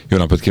Jó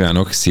napot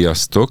kívánok,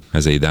 sziasztok!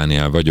 Mezei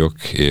Dániel vagyok,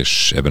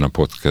 és ebben a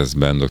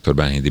podcastben dr.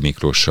 Bánhidi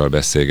Miklóssal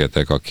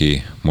beszélgetek,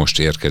 aki most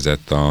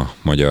érkezett a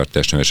Magyar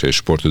Testnevelési és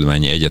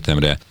Sporttudományi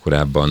Egyetemre,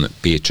 korábban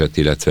Pécset,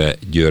 illetve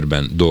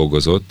Győrben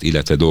dolgozott,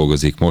 illetve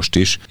dolgozik most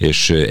is,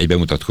 és egy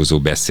bemutatkozó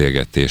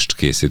beszélgetést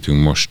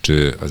készítünk most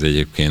az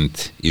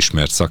egyébként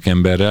ismert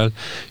szakemberrel.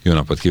 Jó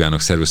napot kívánok,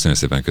 szervusz, nagyon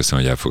szépen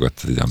köszönöm, hogy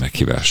elfogadtad ide a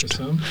meghívást.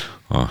 Köszönöm.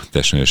 A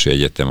Testnevelési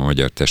Egyetem, a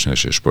Magyar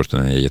Testnevelési és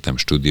Sporttudományi Egyetem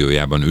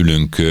stúdiójában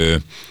ülünk.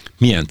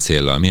 Milyen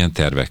céllal, milyen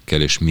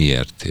tervekkel és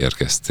miért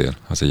érkeztél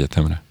az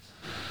egyetemre?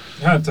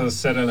 Hát a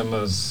szerelem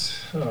az,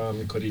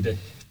 amikor ide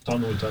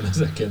tanultam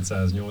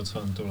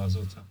 1980-tól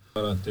azóta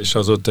maradt, és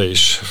azóta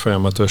is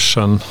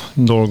folyamatosan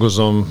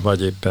dolgozom,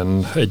 vagy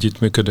éppen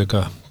együttműködök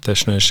a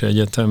Testnevelési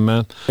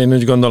Egyetemmel. Én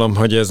úgy gondolom,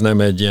 hogy ez nem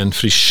egy ilyen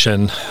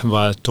frissen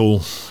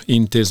váltó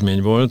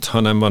intézmény volt,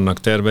 hanem vannak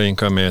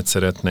terveink, amelyet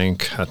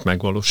szeretnénk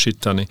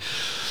megvalósítani.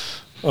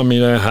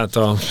 Amire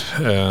a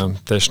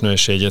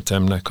Testnevelési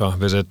Egyetemnek a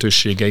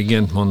vezetősége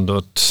igent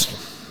mondott,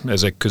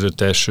 ezek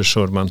között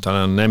elsősorban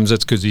talán a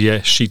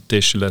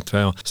nemzetköziesítés,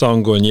 illetve az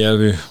angol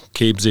nyelvű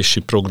képzési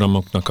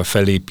programoknak a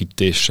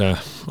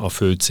felépítése a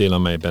fő cél,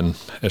 amelyben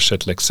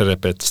esetleg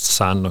szerepet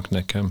szánnak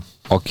nekem.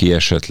 Aki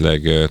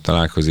esetleg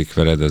találkozik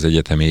veled az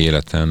egyetemi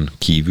életen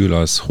kívül,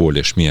 az hol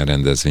és milyen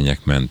rendezvények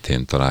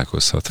mentén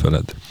találkozhat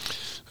veled?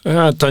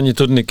 Hát annyit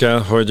tudni kell,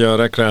 hogy a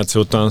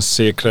rekreáció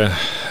tanszékre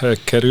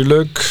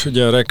kerülök.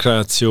 Ugye a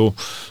rekreáció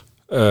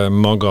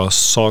maga a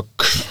szak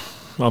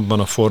abban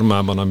a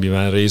formában,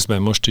 amiben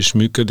részben most is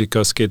működik,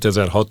 az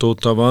 2006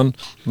 óta van.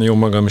 Jó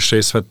magam is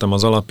részt vettem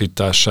az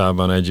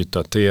alapításában együtt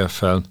a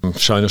TF-ről.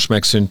 Sajnos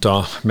megszűnt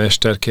a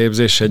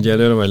mesterképzés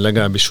egyelőre, vagy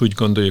legalábbis úgy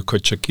gondoljuk,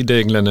 hogy csak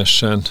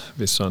ideiglenesen,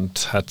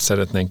 viszont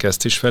szeretnénk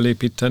ezt is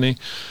felépíteni.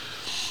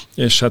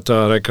 És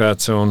a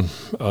rekreáción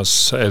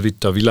az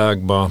elvitt a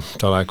világba,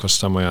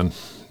 találkoztam olyan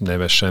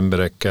neves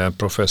emberekkel,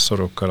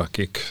 professzorokkal,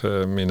 akik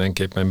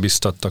mindenképpen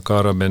biztattak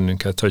arra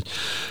bennünket, hogy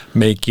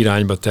melyik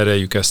irányba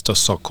tereljük ezt a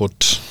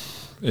szakot,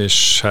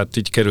 és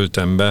így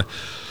kerültem be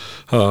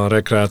a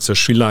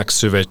Rekreációs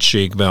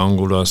Világszövetségbe,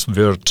 angolul az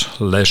World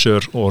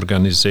Leisure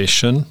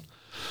Organization,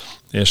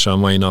 és a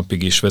mai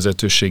napig is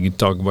vezetőségi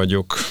tag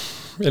vagyok,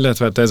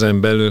 illetve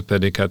ezen belül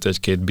pedig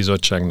egy-két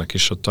bizottságnak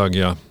is a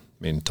tagja,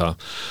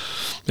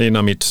 én,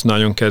 amit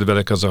nagyon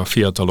kedvelek, az a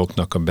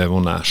fiataloknak a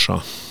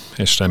bevonása,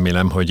 és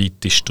remélem, hogy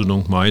itt is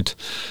tudunk majd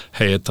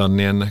helyet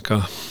adni ennek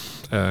a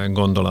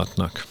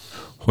gondolatnak.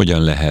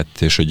 Hogyan lehet,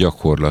 és a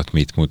gyakorlat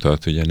mit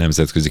mutat? Ugye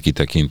nemzetközi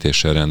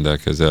kitekintéssel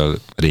rendelkezel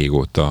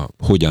régóta.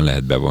 Hogyan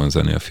lehet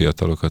bevonzani a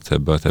fiatalokat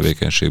ebbe a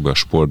tevékenységbe, a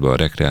sportba, a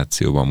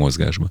rekreációba, a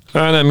mozgásba?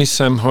 Nem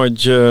hiszem,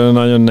 hogy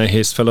nagyon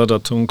nehéz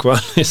feladatunk van,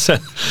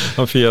 hiszen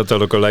a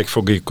fiatalok a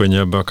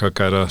legfogékonyabbak,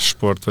 akár a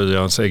sport vagy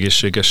az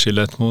egészséges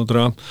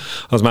életmódra.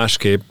 Az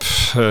másképp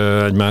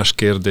egy más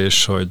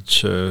kérdés,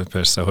 hogy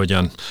persze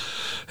hogyan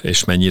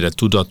és mennyire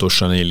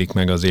tudatosan élik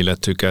meg az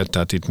életüket,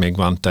 tehát itt még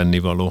van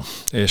tennivaló.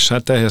 És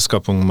ehhez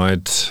kapunk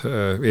majd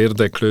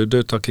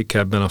érdeklődőt, akik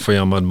ebben a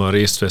folyamatban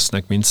részt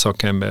vesznek, mint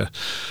szakember.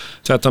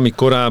 Tehát ami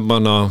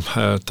korábban a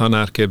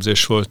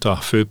tanárképzés volt a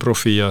fő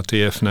profilja a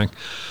TF-nek,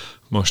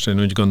 most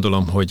én úgy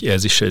gondolom, hogy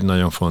ez is egy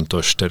nagyon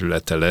fontos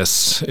területe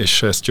lesz, és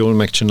ha ezt jól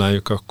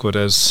megcsináljuk, akkor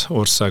ez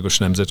országos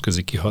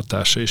nemzetközi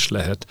kihatása is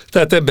lehet.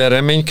 Tehát ebben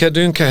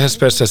reménykedünk, ehhez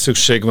persze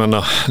szükség van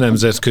a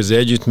nemzetközi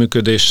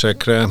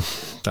együttműködésekre,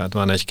 tehát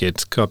van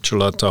egy-két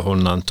kapcsolat,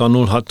 ahonnan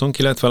tanulhatunk,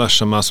 illetve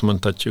lassan azt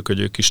mondhatjuk, hogy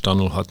ők is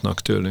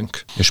tanulhatnak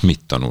tőlünk. És mit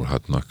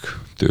tanulhatnak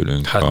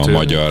tőlünk a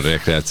magyar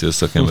rekreációs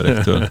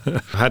szakemberektől?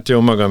 Jó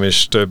magam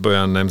is több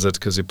olyan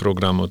nemzetközi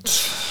programot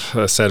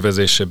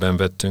szervezésében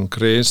vettünk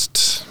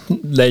részt.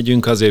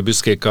 Legyünk azért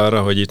büszkék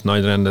arra, hogy itt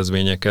nagy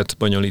rendezvényeket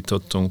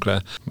bonyolítottunk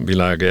le,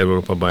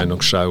 világ-Európa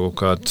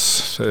bajnokságokat,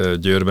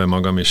 Győrben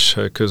magam is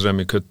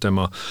közreműködtem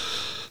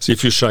az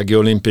Ifjúsági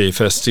Olimpiai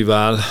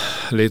Fesztivál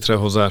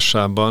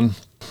létrehozásában.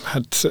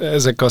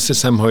 Ezek azt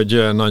hiszem,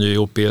 hogy nagyon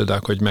jó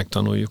példák, hogy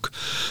megtanuljuk,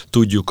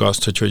 tudjuk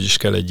azt, hogy is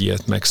kell egy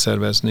ilyet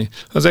megszervezni.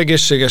 Az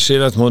egészséges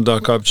életmóddal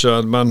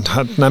kapcsolatban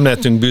nem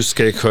lehetünk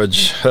büszkék,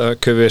 hogy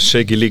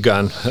közösségi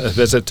ligán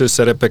vezető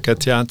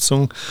szerepeket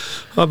játszunk.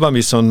 Abban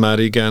viszont már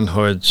igen,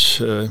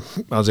 hogy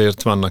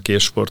azért vannak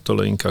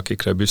élsportolóink,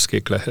 akikre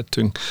büszkék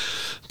lehetünk.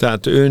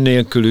 Tehát ő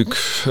nélkülük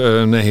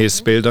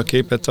nehéz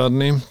példaképet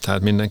adni,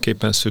 tehát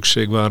mindenképpen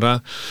szükség van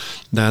rá,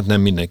 de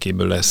nem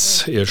mindenkiből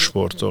lesz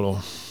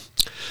élsportoló.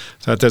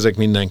 Tehát ezek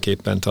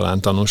mindenképpen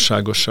talán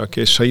tanulságosak,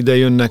 és ha ide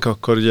jönnek,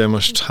 akkor ugye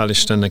most hál'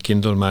 Istennek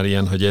indul már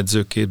ilyen, hogy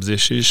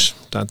edzőképzés is,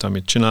 tehát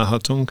amit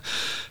csinálhatunk.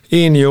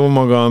 Én jó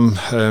magam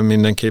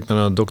mindenképpen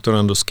a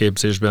doktorandusz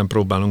képzésben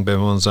próbálunk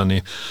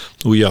bevonzani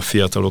újabb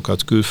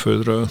fiatalokat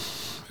külföldről,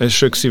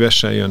 és ők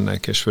szívesen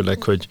jönnek, és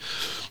főleg, hogy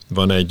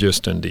van egy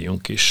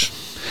ösztöndíjunk is.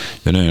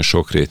 De nagyon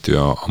sokrétű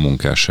a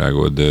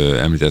munkásságod.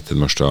 Említetted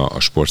most a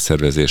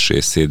sportszervezés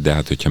részét,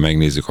 de hogyha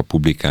megnézzük a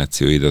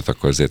publikációidat,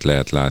 akkor azért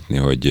lehet látni,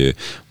 hogy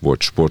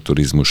volt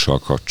sportturizmussal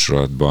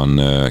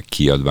kapcsolatban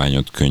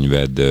kiadványod,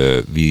 könyved,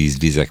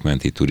 vizek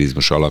menti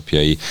turizmus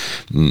alapjai.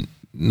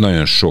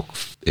 Nagyon sok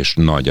és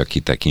nagy a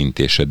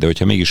kitekintésed, de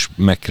hogyha mégis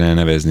meg kellene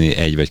nevezni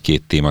egy vagy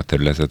két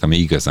tématerületet, ami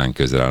igazán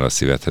közel áll a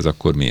szívedhez,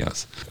 akkor mi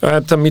az?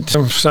 Hát amit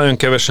nagyon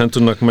kevesen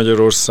tudnak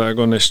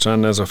Magyarországon, és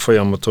talán ez a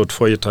folyamatot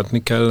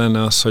folytatni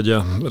kellene, az, hogy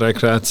a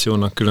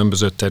rekreációnak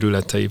különböző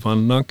területei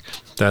vannak.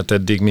 Tehát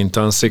eddig, mint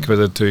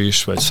tanszékvezető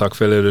is, vagy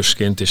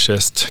szakfelelősként is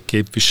ezt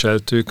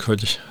képviseltük,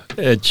 hogy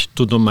egy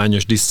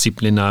tudományos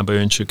diszciplinába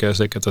öntsük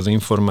ezeket az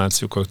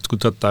információkat,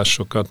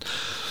 kutatásokat.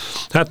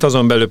 Hát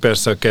azon belül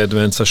persze a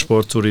kedvenc a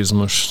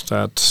sportturizmus,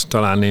 tehát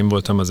talán én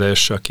voltam az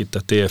első, aki itt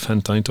a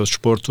TF-en tanított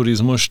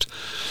sportturizmust,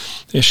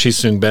 és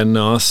hiszünk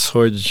benne az,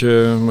 hogy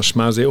most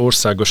már azért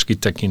országos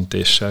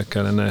kitekintéssel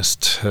kellene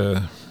ezt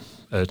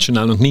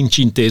csinálunk. Nincs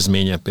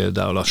intézménye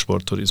például a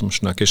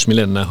sportturizmusnak, és mi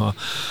lenne, ha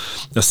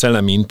a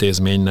szellemi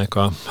intézménynek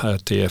a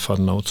TF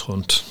adna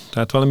otthont.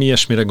 Tehát valami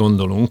ilyesmire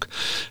gondolunk,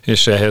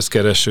 és ehhez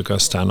keressük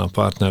aztán a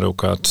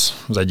partnerokat.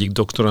 Az egyik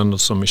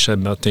doktoranduszom is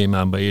ebbe a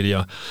témába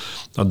írja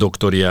a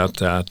doktoriát,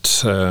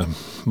 tehát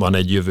van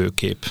egy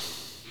jövőkép.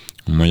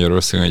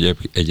 Magyarországon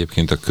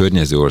egyébként a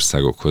környező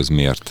országokhoz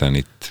mérten,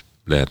 itt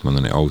lehet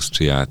mondani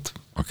Ausztriát,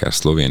 akár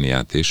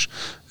Szlovéniát is,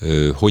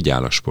 hogy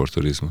áll a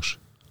sportturizmus?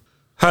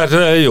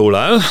 Hát jól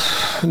áll,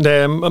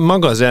 de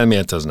maga az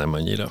elmélet az nem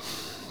annyira.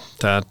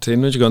 Tehát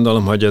én úgy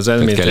gondolom, hogy az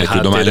elméleti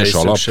háttérre is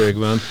szükség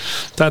van.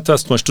 Tehát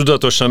azt most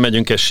tudatosan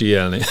megyünk-e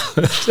síelni.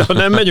 Ha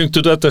nem megyünk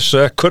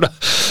tudatosan, akkor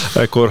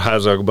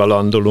kórházakba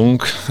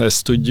landolunk,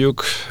 ezt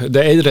tudjuk.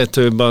 De egyre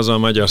több az a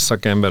magyar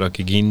szakember,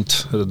 aki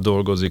kint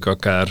dolgozik,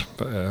 akár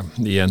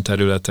ilyen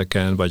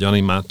területeken, vagy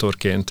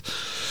animátorként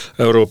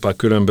Európa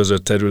különböző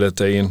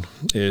területein,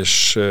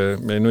 és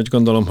én úgy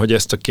gondolom, hogy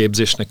ezt a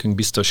képzést nekünk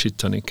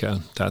biztosítani kell.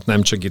 Tehát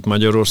nem csak itt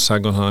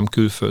Magyarországon, hanem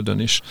külföldön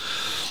is.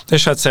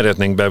 És hát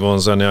szeretnénk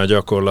bevonzani a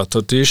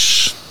gyakorlatot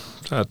is.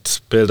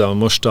 Hát például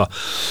most a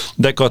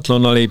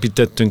Decathlonnal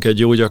építettünk egy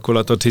jó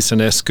gyakorlatot, hiszen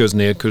eszköz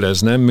nélkül ez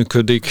nem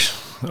működik,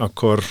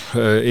 akkor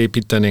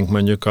építenénk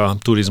mondjuk a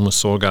turizmus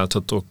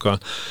szolgáltatókkal.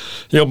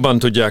 Jobban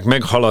tudják,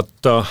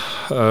 meghaladta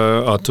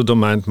a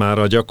tudományt már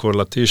a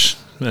gyakorlat is.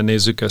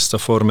 Nézzük ezt a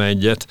Forma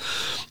 1-et,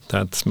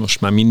 tehát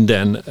most már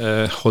minden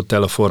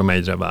hotel a Forma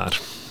 1-re vár,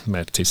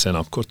 mert hiszen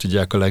akkor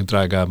tudják a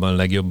legdrágábban,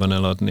 legjobban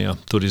eladni a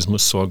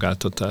turizmus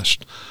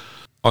szolgáltatást.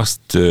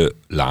 Azt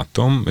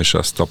látom, és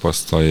azt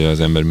tapasztalja az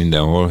ember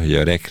mindenhol, hogy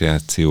a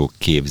rekreáció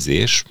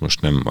képzés,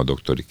 most nem a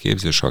doktori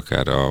képzés,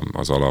 akár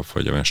az alap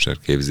vagy a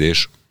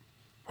mesterképzés,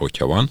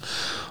 hogyha van,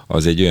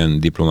 az egy olyan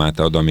diplomát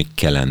ad, ami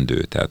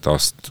kelendő. Tehát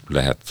azt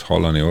lehet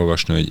hallani,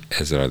 olvasni, hogy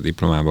ezzel a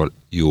diplomával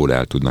jól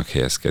el tudnak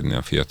helyezkedni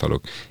a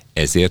fiatalok.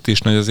 Ezért is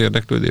nagy az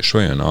érdeklődés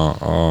olyan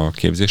a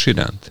képzés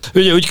iránt?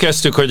 Ugye úgy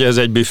kezdtük, hogy ez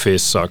egy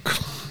büfészak.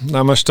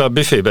 Na most a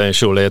büfében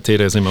is jól lehet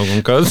érezni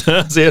magunkat,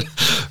 azért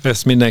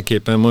ezt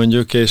mindenképpen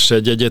mondjuk, és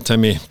egy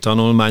egyetemi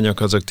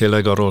tanulmányok azok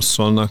tényleg arról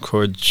szólnak,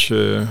 hogy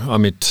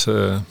amit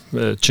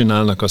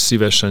csinálnak, azt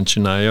szívesen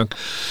csináljak.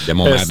 De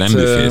ma már nem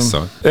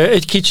büfészak.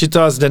 Egy kicsit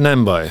az, de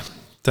nem baj.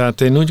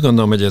 Tehát én úgy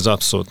gondolom, hogy ez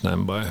abszolút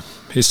nem baj.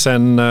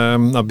 Hiszen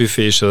a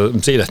büfé is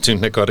az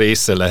életünknek a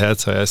része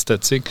lehet, ha ezt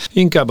tetszik.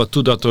 Inkább a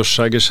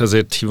tudatosság, és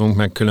ezért hívunk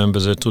meg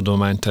különböző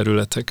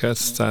tudományterületeket.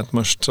 Tehát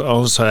most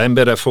ahhoz, ha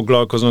emberrel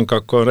foglalkozunk,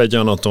 akkor egy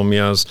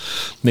anatómia az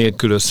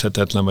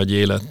nélkülözhetetlen, vagy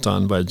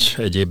élettan, vagy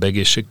egyéb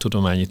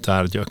egészségtudományi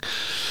tárgyak.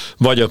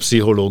 Vagy a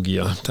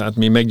pszichológia. Tehát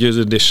mi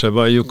meggyőződéssel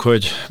valljuk,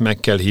 hogy meg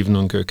kell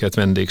hívnunk őket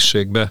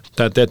vendégségbe.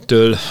 Tehát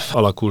ettől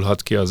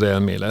alakulhat ki az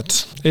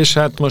elmélet. És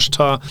hát most,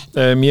 ha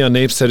mi a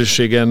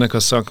népszerűsége ennek a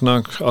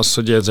szaknak, az,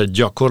 hogy ez egy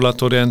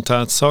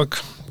gyakorlatorientált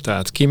szak,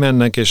 tehát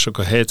kimennek, és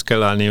akkor helyt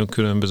kell állniuk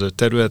különböző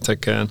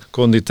területeken,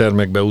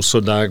 konditermekbe,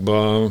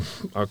 uszodákba,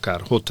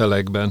 akár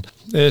hotelekben,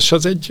 és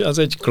az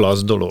egy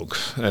klassz dolog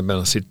ebben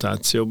a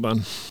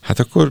szituációban. Hát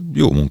akkor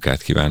jó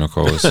munkát kívánok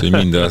ahhoz, hogy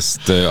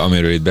mindazt,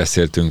 amiről itt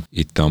beszéltünk,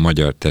 itt a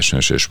Magyar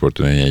Testnevelési és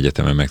Sporttudományi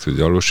Egyetemen meg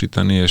tudja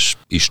valósítani, és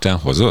Isten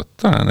hozott?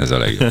 Talán ez a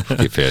legjobb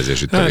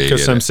kifejezés itt a végére.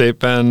 Köszönöm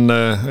szépen,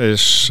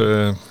 és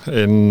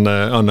én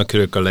annak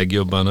örülök a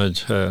legjobban,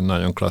 hogy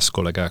nagyon klassz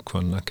kollégák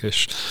vannak,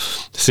 és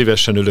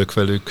szívesen ülök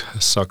velük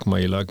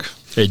szakmailag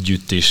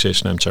együtt is,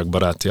 és nem csak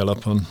baráti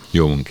alapon.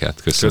 Jó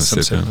munkát, köszönöm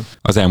szépen.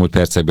 Az elmúlt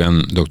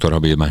percekben dr.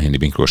 Bánhidi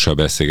Miklóssal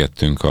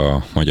beszélgettünk,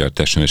 a Magyar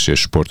Testnevelési és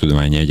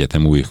Sporttudományi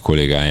Egyetem új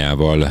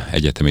kollégájával,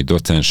 egyetemi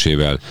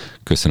docensével.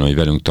 Köszönöm, hogy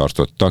velünk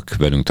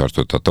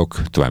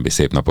tartottatok, további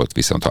szép napot,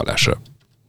 viszonthallásra.